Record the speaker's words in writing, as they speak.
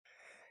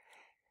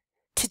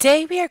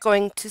Today we are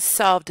going to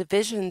solve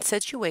division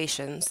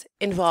situations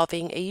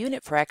involving a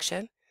unit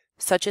fraction,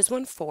 such as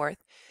 1/4,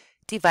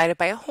 divided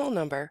by a whole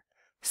number,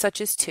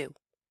 such as 2.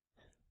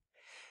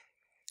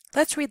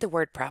 Let's read the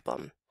word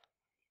problem.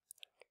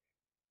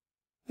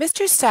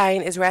 Mr.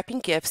 Stein is wrapping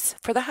gifts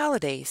for the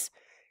holidays.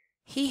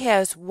 He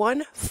has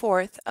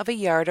 1/4 of a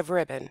yard of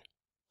ribbon.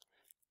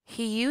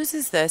 He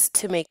uses this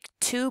to make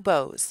 2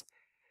 bows.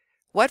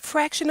 What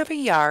fraction of a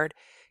yard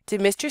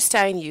did Mr.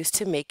 Stein use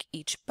to make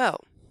each bow?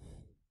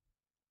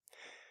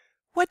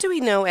 What do we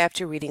know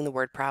after reading the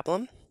word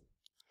problem?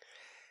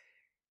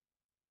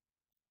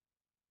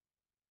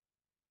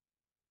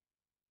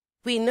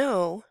 We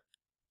know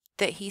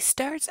that he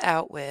starts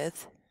out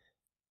with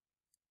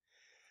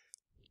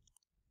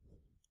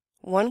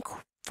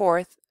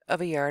 1/4 of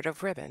a yard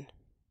of ribbon.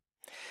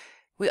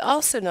 We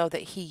also know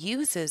that he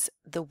uses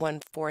the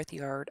 1/4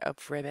 yard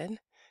of ribbon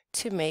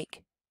to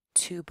make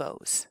 2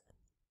 bows.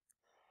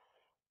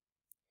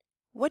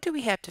 What do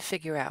we have to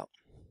figure out?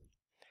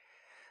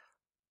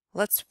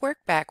 Let's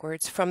work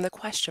backwards from the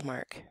question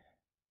mark.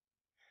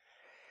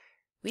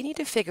 We need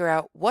to figure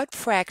out what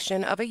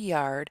fraction of a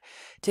yard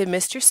did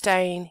Mr.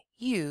 Stein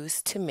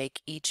use to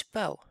make each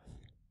bow.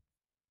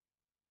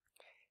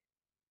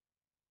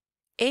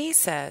 A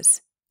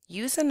says,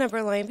 use the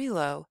number line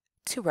below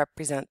to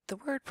represent the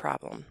word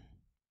problem.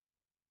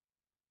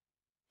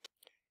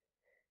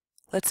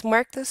 Let's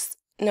mark this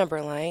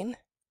number line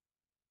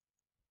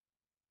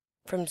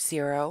from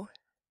 0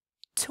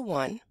 to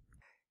 1,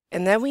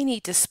 and then we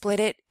need to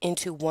split it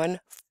into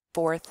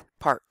 1/4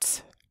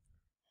 parts.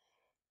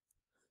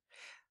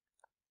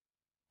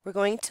 We're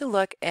going to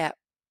look at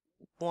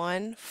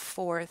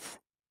 1/4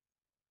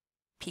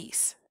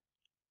 piece.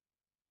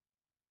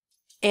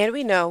 And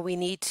we know we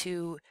need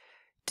to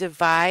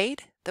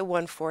divide the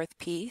 1/4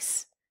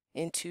 piece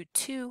into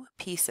 2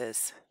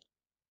 pieces.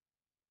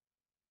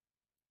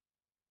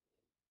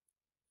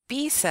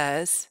 B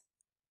says,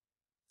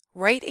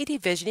 write a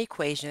division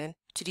equation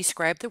to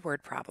describe the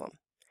word problem.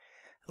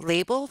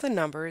 Label the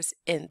numbers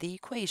in the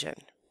equation.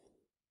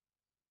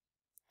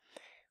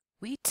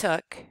 We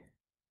took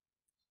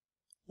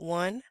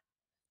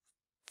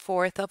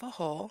 1/4 of a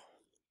whole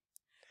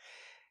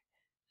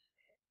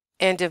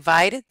and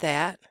divided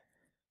that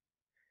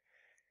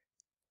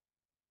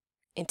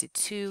into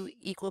 2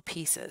 equal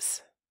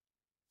pieces.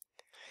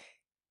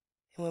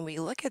 And when we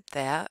look at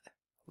that,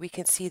 we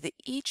can see that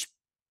each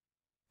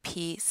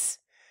piece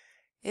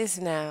is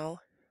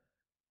now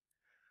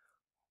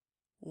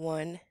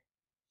 1/8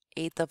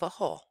 of a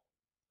whole.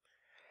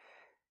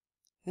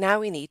 Now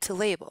we need to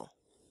label.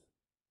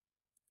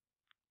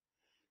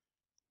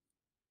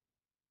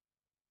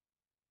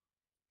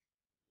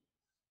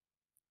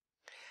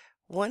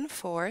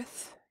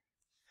 One-fourth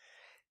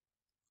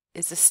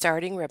is the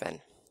starting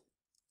ribbon.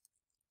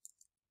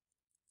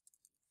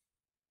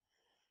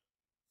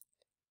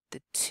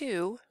 The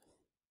 2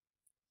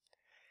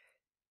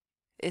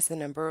 is the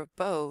number of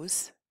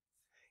bows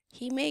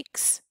he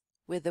makes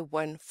with the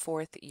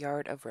 1/4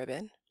 yard of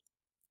ribbon.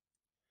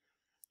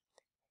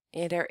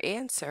 And our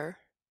answer,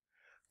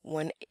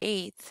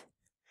 1/8,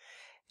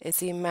 is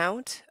the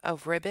amount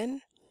of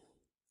ribbon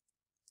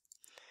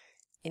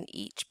in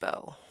each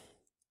bow.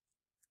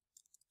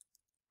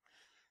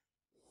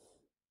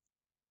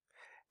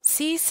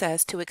 C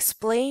says to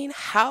explain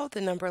how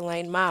the number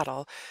line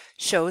model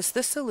shows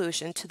the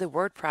solution to the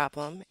word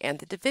problem and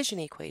the division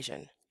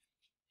equation.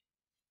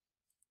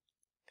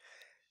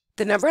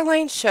 The number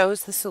line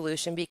shows the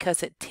solution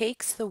because it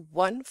takes the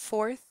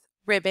 1/4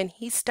 ribbon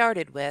he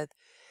started with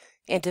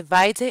and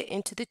divides it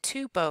into the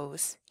 2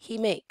 bows he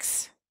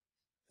makes.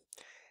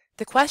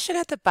 The question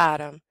at the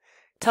bottom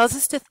tells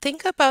us to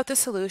think about the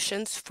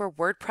solutions for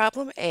word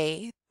problem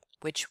A,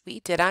 which we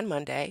did on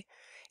Monday,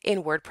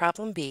 and word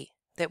problem B,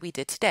 that we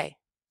did today.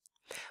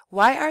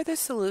 Why are the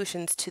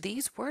solutions to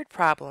these word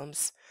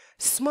problems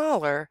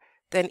smaller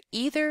than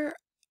either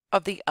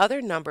of the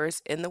other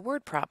numbers in the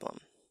word problem?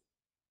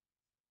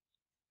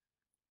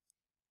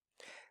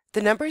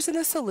 The numbers in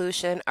the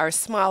solution are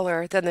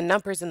smaller than the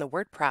numbers in the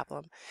word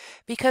problem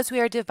because we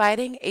are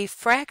dividing a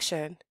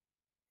fraction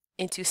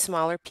into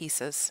smaller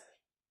pieces.